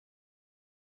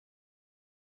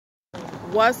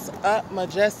What's up,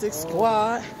 Majestic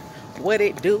Squad? What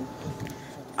it do?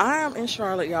 I am in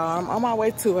Charlotte, y'all. I'm on my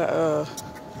way to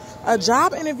a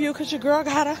job interview because your girl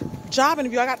got a job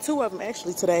interview. I got 2 of them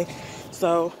actually today.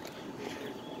 So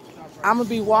I'm gonna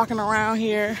be walking around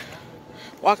here,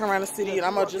 walking around the city, and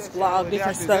I'm gonna just vlog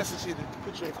different stuff.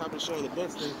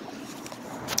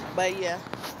 But yeah,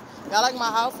 y'all like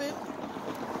my outfit?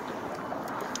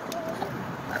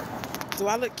 Do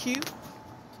I look cute?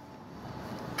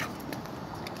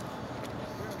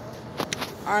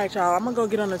 Alright, y'all, I'm gonna go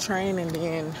get on the train and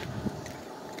then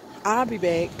I'll be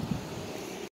back.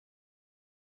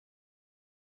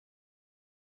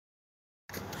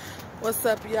 What's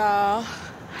up, y'all?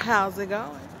 How's it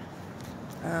going?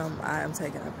 I am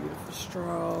taking a beautiful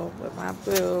stroll with my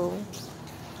boo.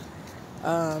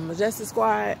 Majestic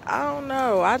Squad, I don't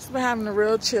know. I just been having a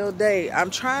real chill day.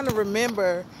 I'm trying to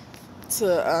remember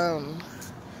to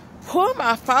pull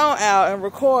my phone out and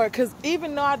record, because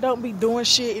even though I don't be doing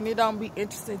shit and it don't be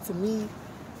interesting to me,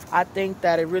 I think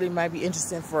that it really might be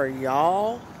interesting for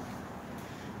y'all.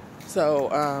 So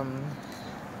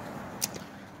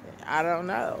I don't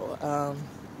know.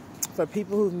 For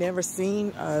people who've never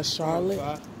seen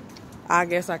Charlotte, I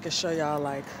guess I could show y'all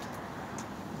like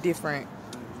different,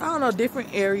 I don't know,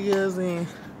 different areas, and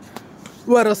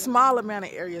well, a small amount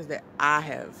of areas that I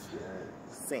have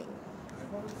seen.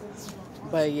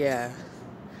 But yeah,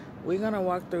 we're gonna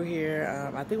walk through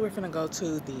here. I think we're gonna go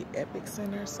to the Epic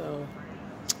Center, so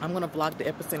I'm gonna vlog the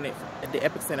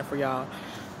Epic Center for y'all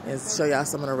and show y'all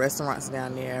some of the restaurants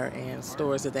down there and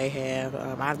stores that they have.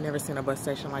 I've never seen a bus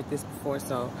station like this before,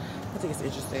 so I think it's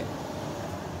interesting.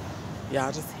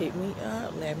 Y'all just hit me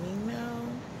up, let me know.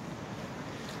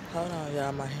 Hold on,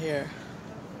 y'all, my hair.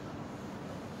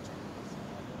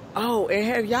 Oh, and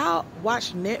have y'all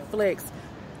watched Netflix?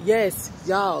 Yes,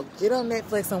 y'all, get on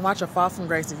Netflix and watch A Fall from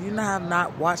Grace. If you have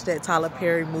not watched that Tyler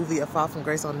Perry movie, A Fall from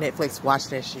Grace, on Netflix, watch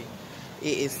that shit.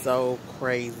 It is so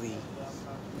crazy.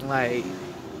 Like,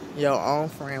 your own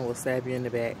friend will stab you in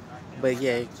the back. But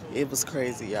yeah, it was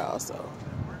crazy, y'all. So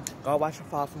go watch A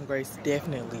Fall from Grace.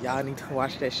 Definitely, y'all need to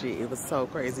watch that shit. It was so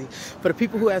crazy. For the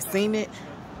people who have seen it,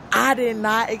 I did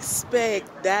not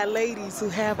expect that lady to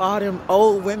have all them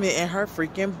old women in her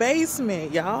freaking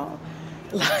basement, y'all.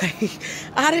 Like,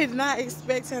 I did not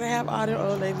expect her to have all them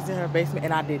old ladies in her basement,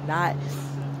 and I did not.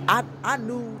 I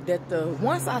knew that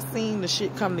once I seen the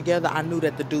shit come together, I knew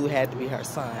that the dude had to be her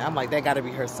son. I'm like, that gotta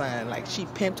be her son. Like, she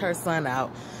pimped her son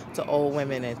out to old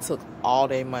women and took all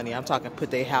their money. I'm talking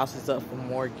put their houses up for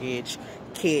mortgage,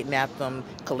 kidnapped them,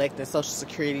 collecting social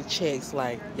security checks.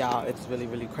 Like, y'all, it's really,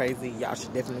 really crazy. Y'all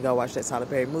should definitely go watch that Tyler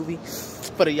Perry movie.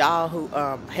 For the y'all who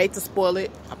hate to spoil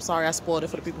it, I'm sorry I spoiled it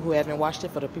for the people who haven't watched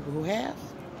it. For the people who have,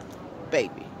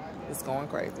 baby, it's going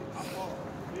crazy.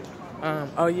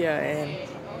 Oh yeah, and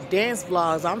dance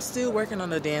vlogs. I'm still working on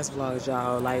the dance vlogs,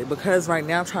 y'all. Like, because right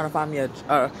now I'm trying to find me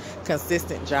a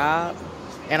consistent job,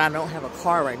 and I don't have a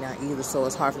car right now either, so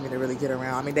it's hard for me to really get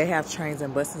around. I mean, they have trains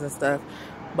and buses and stuff,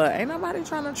 but ain't nobody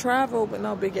trying to travel with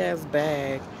no big ass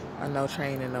bag or no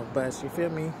train and no bus. You feel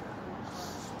me?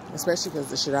 Especially because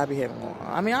the shit I be having going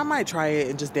on. I mean, I might try it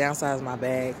and just downsize my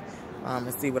bag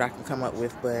and see what I can come up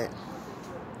with, but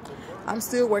I'm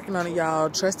still working on it, y'all.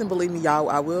 Trust and believe me, y'all,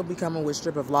 I will be coming with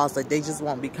stripper vlogs. Like, they just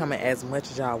won't be coming as much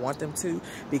as y'all want them to,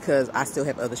 because I still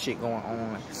have other shit going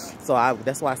on. So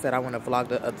that's why I said I want to vlog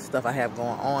the other stuff I have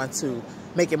going on to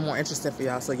make it more interesting for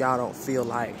y'all, so y'all don't feel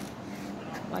like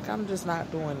I'm just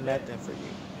not doing nothing for you.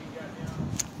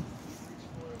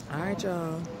 Alright,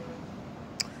 y'all.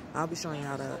 I'll be showing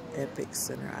y'all the Epic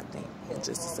Center, I think, in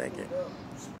just a second.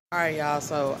 Alright, y'all,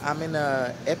 so I'm in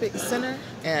the Epic Center,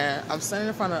 and I'm standing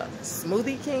in front of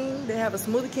Smoothie King. They have a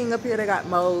Smoothie King up here. They got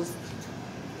Moe's.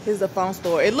 Here's the phone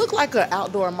store. It looked like an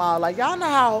outdoor mall. Like, y'all know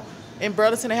how in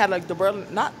Burlington they had like the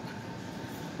Burlington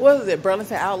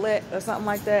Outlet or something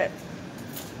like that.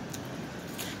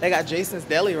 They got Jason's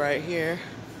Deli right here.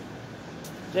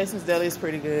 Jason's Deli is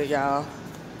pretty good, y'all.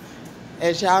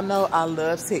 As y'all know, I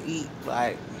love to eat.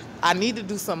 Like, I need to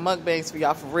do some mukbangs for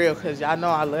y'all for real, because y'all know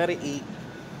I love to eat.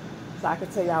 So I can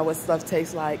tell y'all what stuff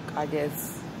tastes like, I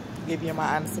guess. Give you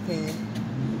my honest opinion.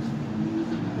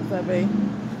 What's up, babe?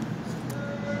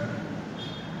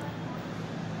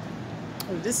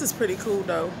 This is pretty cool,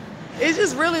 though. It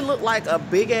just really looked like a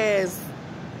big ass...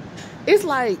 It's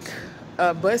like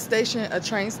a bus station, a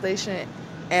train station,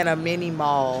 and a mini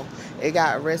mall. It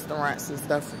got restaurants and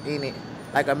stuff in it.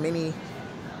 Like a mini...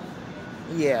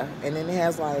 Yeah. And then it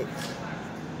has like...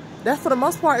 That, for the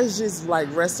most part, is just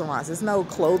like restaurants. There's no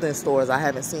clothing stores. I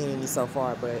haven't seen any so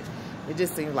far, but it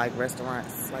just seems like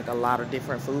restaurants. Like a lot of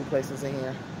different food places in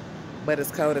here. But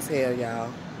it's cold as hell,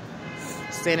 y'all.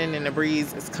 Standing in the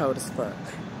breeze, it's cold as fuck.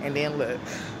 And then look,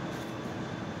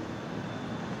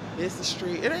 it's the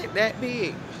street. It ain't that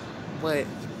big, but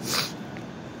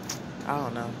I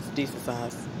don't know. It's decent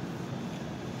size.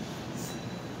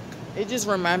 It just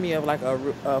remind me of like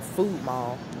a food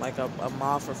mall, like a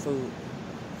mall for food.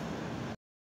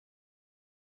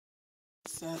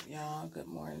 What's up, y'all? Good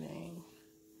morning.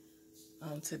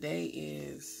 Today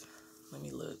is, let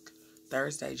me look,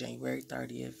 Thursday, January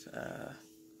 30th.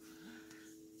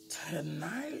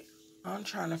 Tonight, I'm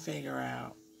trying to figure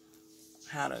out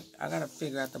I gotta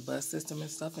figure out the bus system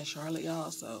and stuff in Charlotte, y'all.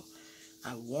 So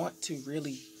I want to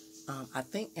really, I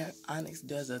think Onyx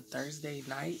does a Thursday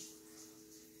night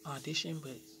audition,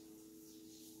 but,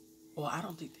 well, I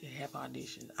don't think they have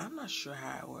auditions. I'm not sure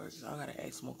how it works. I gotta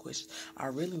ask more questions. I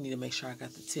really need to make sure I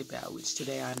got the tip out, which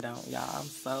today I don't, y'all. I'm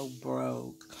so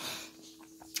broke.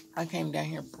 I came down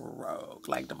here broke.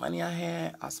 Like, the money I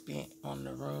had, I spent on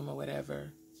the room or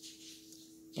whatever.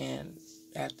 And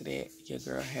after that, your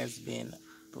girl has been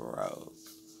broke.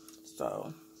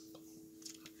 So,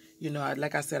 you know,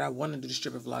 like I said, I want to do the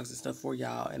stripper vlogs and stuff for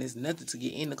y'all. And it's nothing to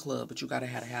get in the club, but you got to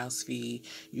have a house fee.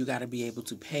 You got to be able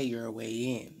to pay your way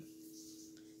in.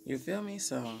 You feel me?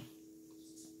 So,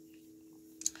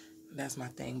 that's my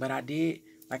thing. But I did,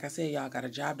 like I said, y'all, got a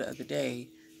job the other day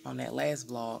on that last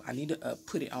vlog. I need to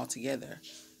put it all together.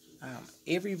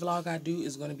 Every vlog I do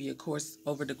is going to be a course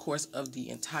over the course of the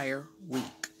entire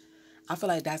week. I feel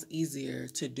like that's easier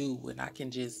to do when I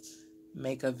can just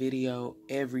make a video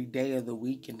every day of the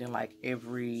week and then like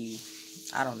every,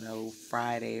 I don't know,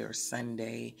 Friday or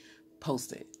Sunday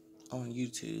post it on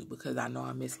YouTube, because I know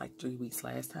I missed like 3 weeks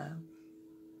last time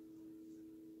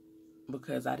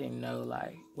because I didn't know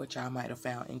like what y'all might have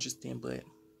found interesting, but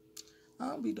I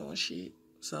don't be doing shit.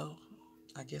 So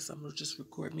I guess I'm gonna just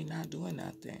record me not doing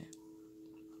nothing.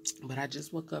 But I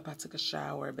just woke up, I took a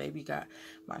shower, baby got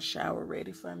my shower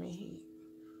ready for me.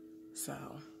 So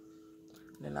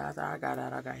then after I got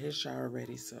out, I got his shower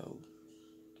ready. So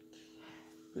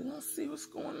we're gonna see what's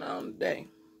going on today.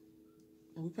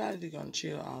 We probably gonna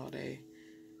chill all day.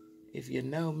 If you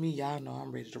know me, y'all know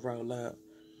I'm ready to roll up.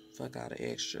 Fuck all the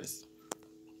extras.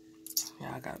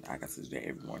 Yeah, I got to do that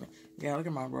every morning. Yeah, look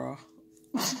at my bra.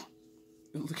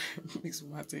 Look at mix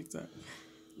with my TikTok.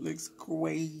 Looks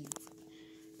crazy.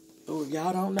 Oh, if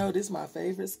y'all don't know, this is my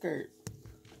favorite skirt.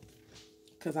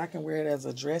 Cause I can wear it as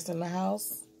a dress in the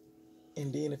house.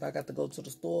 And then if I got to go to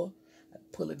the store, I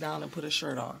pull it down and put a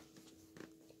shirt on.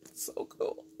 So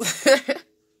cool.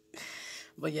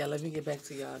 But yeah, let me get back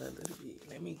to y'all a little bit.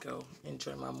 Let me go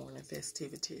enjoy my morning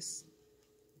festivities.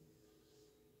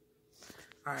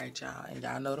 All right, y'all. And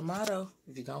y'all know the motto.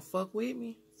 If you're going to fuck with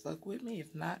me, fuck with me.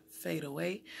 If not, fade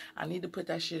away. I need to put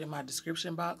that shit in my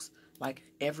description box. Like,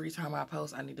 every time I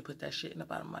post, I need to put that shit in the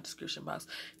bottom of my description box.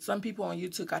 Some people on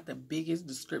YouTube got the biggest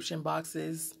description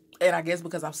boxes. And I guess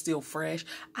because I'm still fresh,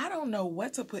 I don't know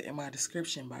what to put in my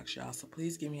description box, y'all. So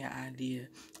please give me an idea.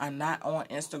 I'm not on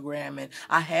Instagram. And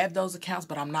I have those accounts,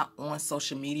 but I'm not on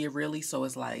social media, really. So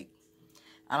it's like,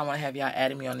 I don't want to have y'all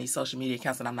adding me on these social media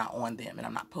accounts and I'm not on them. And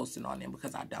I'm not posting on them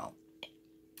because I don't.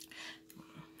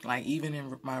 Like, even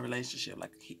in my relationship,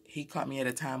 like, he caught me at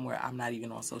a time where I'm not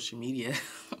even on social media.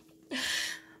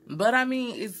 But, I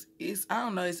mean, it's I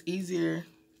don't know, it's easier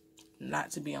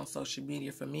not to be on social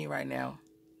media for me right now.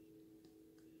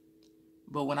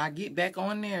 But when I get back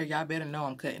on there, y'all better know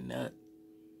I'm cutting up.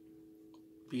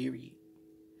 Period.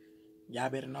 Y'all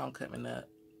better know I'm cutting up.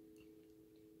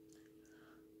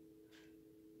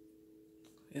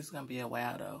 It's going to be a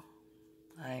while, though.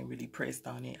 I ain't really pressed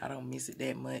on it. I don't miss it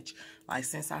that much. Like,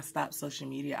 since I stopped social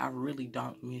media, I really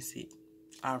don't miss it.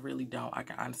 I really don't. I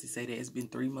can honestly say that it's been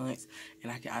 3 months.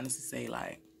 And I can honestly say,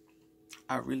 like,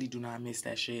 I really do not miss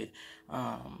that shit.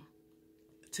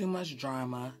 Too much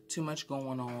drama. Too much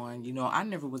going on. You know, I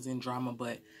never was in drama,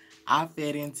 but I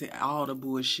fed into all the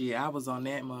bullshit. I was on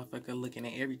that motherfucker looking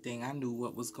at everything. I knew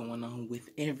what was going on with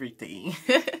everything.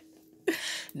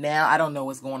 Now, I don't know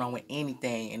what's going on with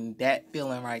anything. And that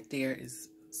feeling right there is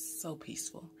so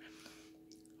peaceful.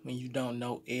 When you don't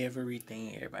know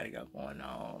everything everybody got going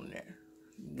on there.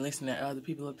 Listening to other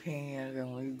people's opinions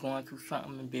and when you're going through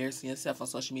something, embarrassing yourself on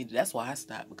social media. That's why I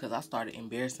stopped. Because I started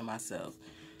embarrassing myself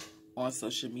on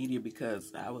social media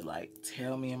because I would, like,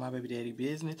 tell me and my baby daddy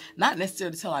business. Not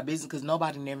necessarily tell our business because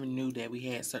nobody never knew that we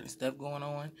had certain stuff going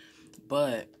on.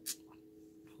 But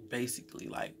basically,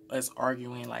 like, us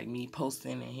arguing, like, me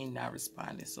posting and he not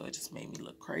responding. So it just made me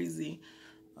look crazy.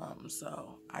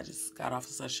 So I just got off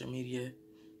of social media.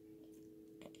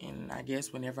 And I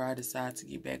guess whenever I decide to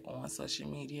get back on social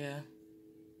media,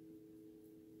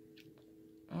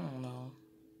 I don't know.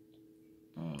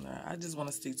 I just want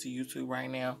to stick to YouTube right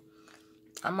now.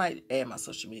 I might add my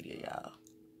social media, y'all.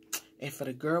 And for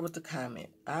the girl with the comment,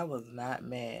 I was not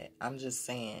mad. I'm just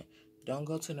saying, don't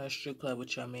go to no strip club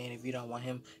with your man if you don't want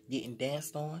him getting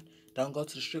danced on. Don't go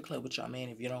to the strip club with your man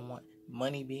if you don't want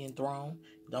money being thrown.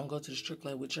 Don't go to the strip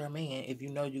club with your man if you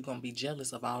know you're going to be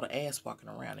jealous of all the ass walking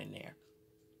around in there.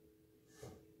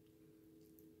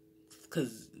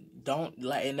 Because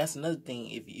and that's another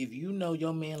thing. If you know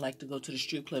your man like to go to the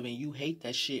strip club and you hate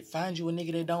that shit, find you a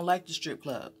nigga that don't like the strip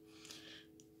club.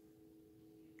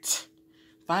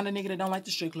 Find a nigga that don't like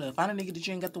the strip club. Find a nigga that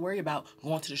you ain't got to worry about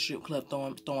going to the strip club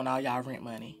throwing all y'all rent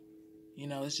money. You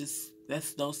know, it's just,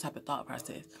 that's those type of thought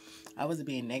process. I wasn't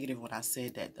being negative when I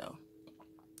said that, though.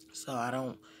 So I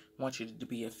don't want you to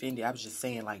be offended. I was just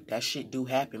saying, like, that shit do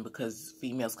happen because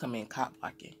females come in cock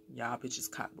blocking. Y'all bitches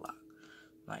cock block.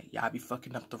 Like, y'all be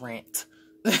fucking up the rent.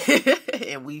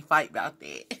 And we fight about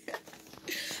that.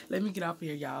 Let me get off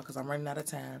here, y'all, because I'm running out of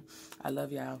time. I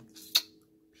love y'all.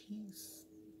 Peace.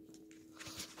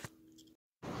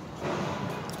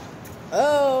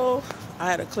 Oh,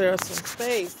 I had to clear up some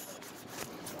space.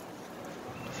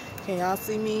 Can y'all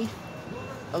see me?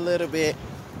 A little bit.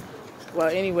 Well,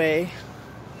 anyway,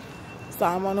 so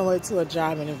I'm on the way to a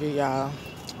job interview, y'all,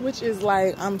 which is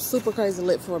like, I'm super crazy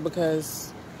lit for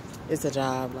because it's a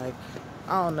job. Like,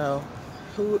 I don't know.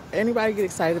 Anybody get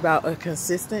excited about a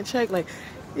consistent check? Like,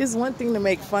 it's one thing to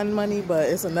make fun money, but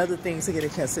it's another thing to get a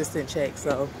consistent check.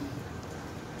 So,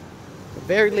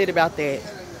 very lit about that.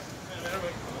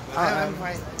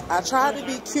 I tried to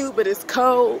be cute, but it's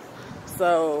cold.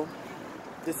 So,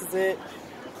 this is it.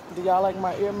 Do y'all like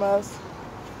my earmuffs?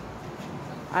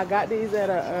 I got these at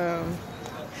a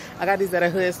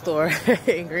hood store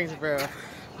in Greensboro.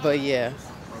 But yeah.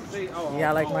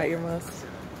 Y'all like my earmuffs?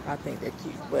 I think they're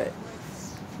cute. But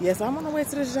yes, I'm on the way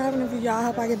to this job interview, y'all. I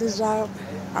hope I get this job.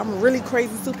 I'm really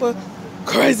crazy, super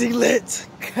crazy lit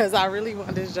because I really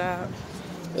want this job.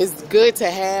 It's good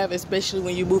to have, especially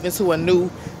when you move into a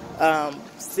new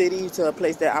city, to a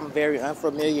place that I'm very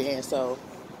unfamiliar in. So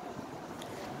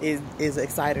it's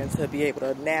exciting to be able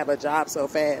to nab a job so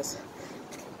fast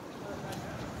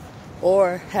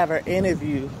or have an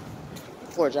interview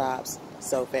for jobs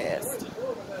so fast.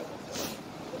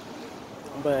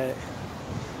 But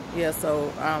yeah,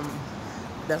 so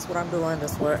that's what I'm doing.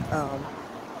 That's what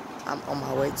I'm on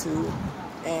my way to.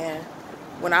 And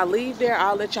when I leave there,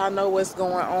 I'll let y'all know what's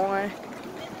going on.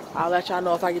 I'll let y'all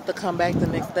know if I get to come back the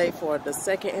next day for the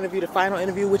second interview, the final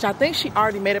interview, which I think she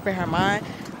already made up in her mind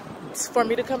for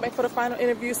me to come back for the final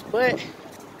interviews, but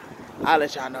I'll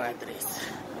let y'all know after this.